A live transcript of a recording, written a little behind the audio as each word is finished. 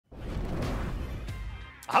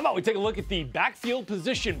How about we take a look at the backfield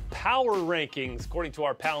position power rankings, according to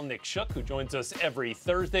our pal Nick Shook, who joins us every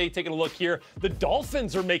Thursday. Taking a look here, the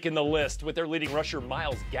Dolphins are making the list with their leading rusher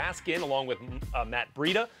Myles Gaskin, along with Matt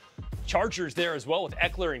Breida. Chargers there as well with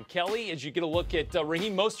Eckler and Kelly. As you get a look at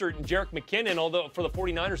Raheem Mostert and Jerick McKinnon, although for the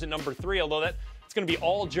 49ers at number 3, although it's going to be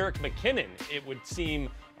all Jerick McKinnon, it would seem,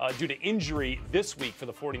 due to injury this week for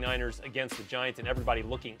the 49ers against the Giants, and everybody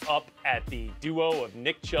looking up at the duo of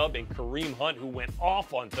Nick Chubb and Kareem Hunt, who went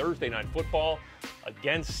off on Thursday Night Football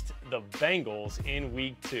against the Bengals in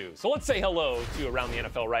Week 2. So let's say hello to Around the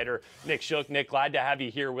NFL writer Nick Shook. Nick, glad to have you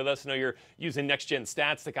here with us. I know you're using Next Gen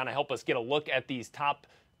Stats to kind of help us get a look at these top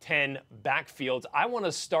 10 backfields. I want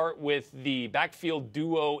to start with the backfield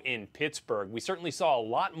duo in Pittsburgh. We certainly saw a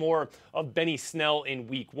lot more of Benny Snell in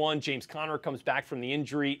Week 1. James Conner comes back from the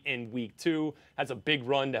injury in Week 2, has a big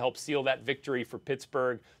run to help seal that victory for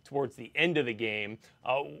Pittsburgh towards the end of the game.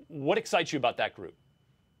 What excites you about that group?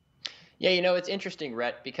 Yeah, it's interesting,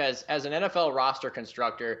 Rhett, because as an NFL roster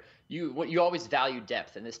constructor, you always value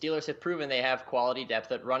depth, and the Steelers have proven they have quality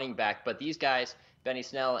depth at running back, but these guys, Benny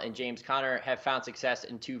Snell and James Conner, have found success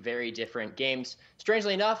in two very different games.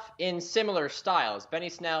 Strangely enough, in similar styles. Benny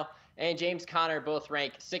Snell and James Conner both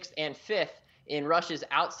rank 6th and 5th in rushes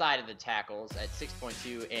outside of the tackles at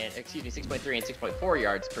 6.3 and 6.4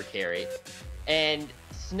 yards per carry. And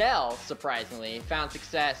Snell, surprisingly, found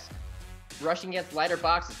success rushing against lighter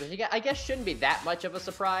boxes, which I guess shouldn't be that much of a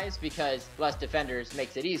surprise because less defenders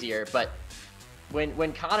makes it easier. But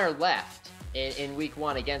when Conner left in Week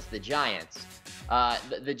 1 against the Giants,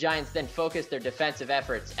 the Giants then focused their defensive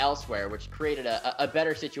efforts elsewhere, which created a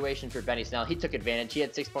better situation for Benny Snell. He took advantage. He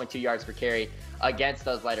had 6.2 yards per carry against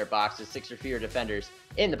those lighter boxes, 6 or fewer defenders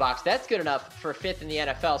in the box. That's good enough for 5th in the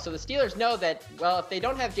NFL. So the Steelers know that, well, if they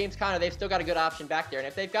don't have James Conner, they've still got a good option back there. And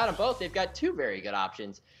if they've got them both, they've got two very good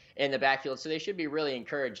options in the backfield. So they should be really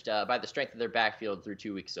encouraged by the strength of their backfield through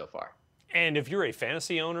 2 weeks so far. And if you're a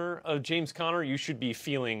fantasy owner of James Conner, you should be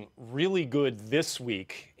feeling really good this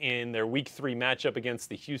week in their Week 3 matchup against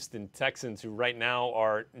the Houston Texans, who right now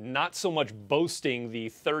are not so much boasting the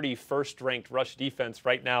 31st ranked rush defense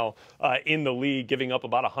right now in the league, giving up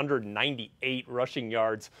about 198 rushing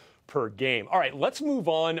yards per game. All right, let's move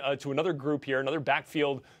on to another group here, another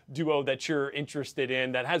backfield duo that you're interested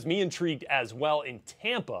in that has me intrigued as well in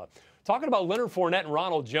Tampa. Talking about Leonard Fournette and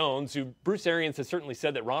Ronald Jones, who Bruce Arians has certainly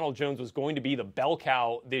said that Ronald Jones was going to be the bell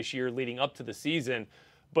cow this year leading up to the season.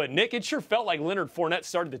 But, Nick, it sure felt like Leonard Fournette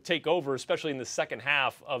started to take over, especially in the second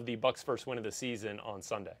half of the Bucs' first win of the season on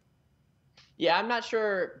Sunday. Yeah, I'm not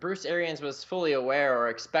sure Bruce Arians was fully aware or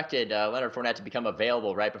expected Leonard Fournette to become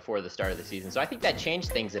available right before the start of the season. So I think that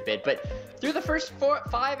changed things a bit. But through the first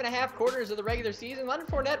 5.5 quarters of the regular season, Leonard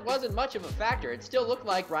Fournette wasn't much of a factor. It still looked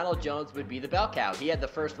like Ronald Jones would be the bell cow. He had the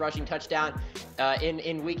first rushing touchdown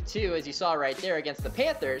in Week 2, as you saw right there against the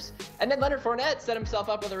Panthers. And then Leonard Fournette set himself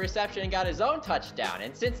up with a reception and got his own touchdown.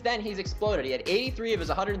 And since then, he's exploded. He had 83 of his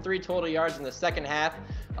 103 total yards in the second half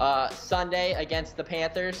Sunday against the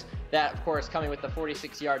Panthers. That, of course, coming with the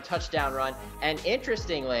 46-yard touchdown run. And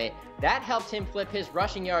interestingly, that helped him flip his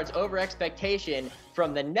rushing yards over expectation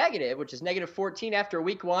from the negative, which is negative 14 after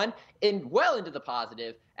Week 1, well into the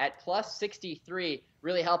positive at plus 63,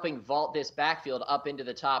 really helping vault this backfield up into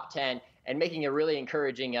the top 10 and making a really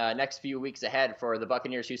encouraging next few weeks ahead for the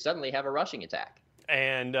Buccaneers, who suddenly have a rushing attack.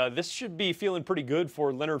 And this should be feeling pretty good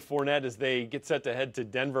for Leonard Fournette as they get set to head to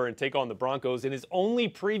Denver and take on the Broncos. In his only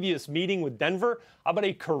previous meeting with Denver, how about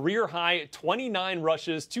a career-high 29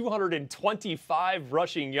 rushes, 225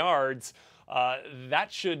 rushing yards?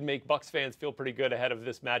 That should make Bucs fans feel pretty good ahead of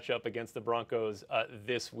this matchup against the Broncos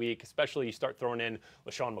this week, especially you start throwing in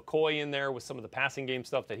LaShawn McCoy in there with some of the passing game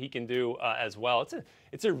stuff that he can do as well.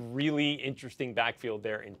 It's a really interesting backfield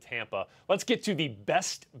there in Tampa. Let's get to the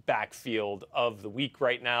best backfield of the week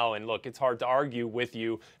right now. And look, it's hard to argue with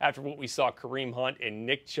you after what we saw Kareem Hunt and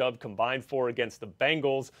Nick Chubb combined for against the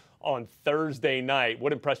Bengals on Thursday night.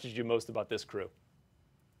 What impressed you most about this crew?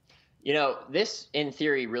 This in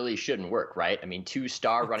theory really shouldn't work, right? I mean, two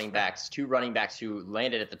running backs who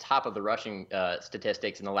landed at the top of the rushing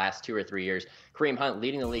statistics in the last 2 or 3 years. Kareem Hunt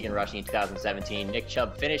leading the league in rushing in 2017. Nick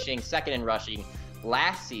Chubb finishing second in rushing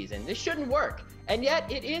last season. This shouldn't work, and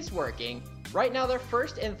yet it is working. Right now, they're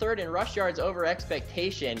first and third in rush yards over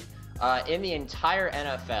expectation in the entire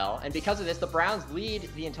NFL. And because of this, the Browns lead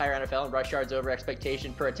the entire NFL in rush yards over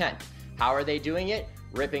expectation per attempt. How are they doing it?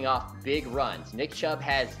 Ripping off big runs. Nick Chubb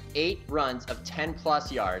has 8 runs of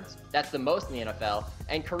 10-plus yards. That's the most in the NFL.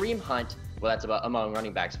 And Kareem Hunt, well, that's about among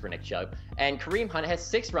running backs for Nick Chubb. And Kareem Hunt has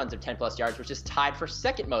 6 runs of 10-plus yards, which is tied for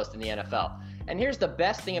second most in the NFL. And here's the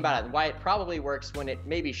best thing about it, and why it probably works when it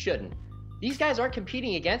maybe shouldn't. these guys aren't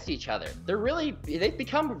competing against each other. They've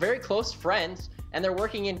become very close friends, and they're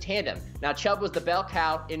working in tandem. Now, Chubb was the bell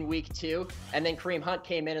cow in week 2, and then Kareem Hunt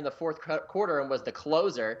came in the fourth quarter and was the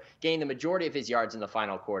closer, gaining the majority of his yards in the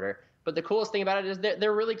final quarter. But the coolest thing about it is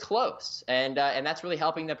they're really close, and that's really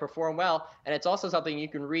helping them perform well. And it's also something you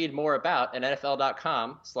can read more about at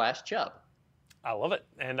NFL.com/Chubb. I love it,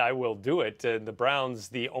 and I will do it. The Browns,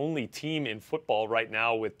 the only team in football right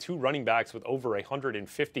now with 2 running backs with over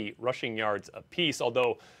 150 rushing yards apiece,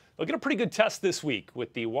 although they'll get a pretty good test this week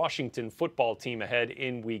with the Washington football team ahead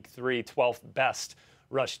in week 3, 12th best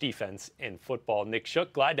rush defense in football. Nick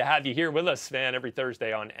Shook, glad to have you here with us, man, every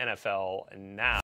Thursday on NFL Now.